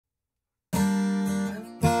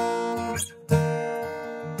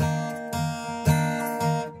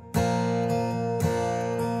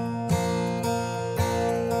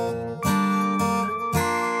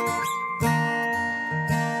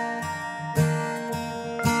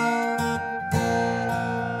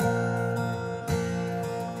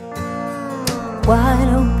wide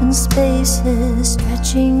open spaces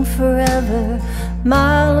stretching forever,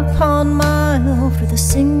 mile upon mile for the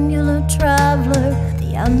singular traveler,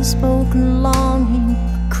 the unspoken longing,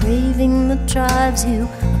 a craving that drives you,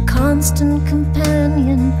 a constant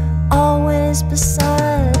companion, always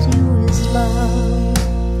beside you is love.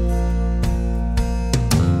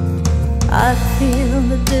 I feel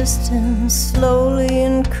the distance slowly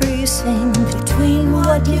increasing between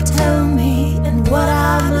what you tell me and what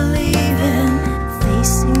I believe in.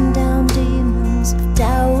 Facing down demons of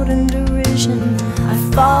doubt and derision, I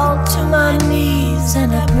fall to my knees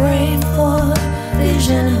and I pray for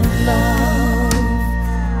vision of love.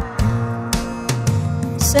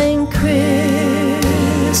 Saint Christopher,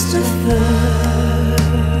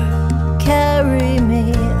 carry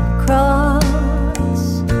me across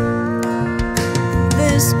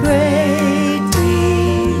this great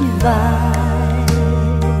divide.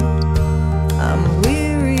 I'm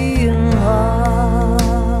weary and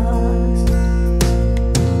lost,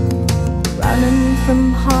 running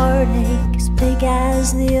from heartache as big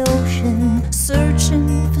as the ocean, searching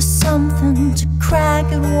for something to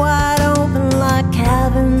crack it wide open, like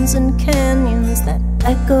caverns and canyons that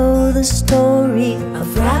echo the story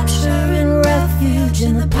of rapture and refuge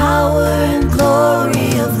in the power and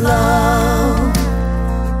glory of love.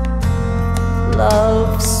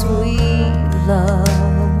 Love, sweet love.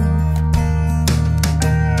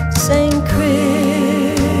 Saint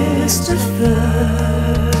Christopher,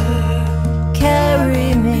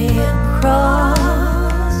 carry me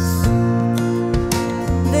across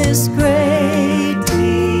this great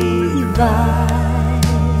divide.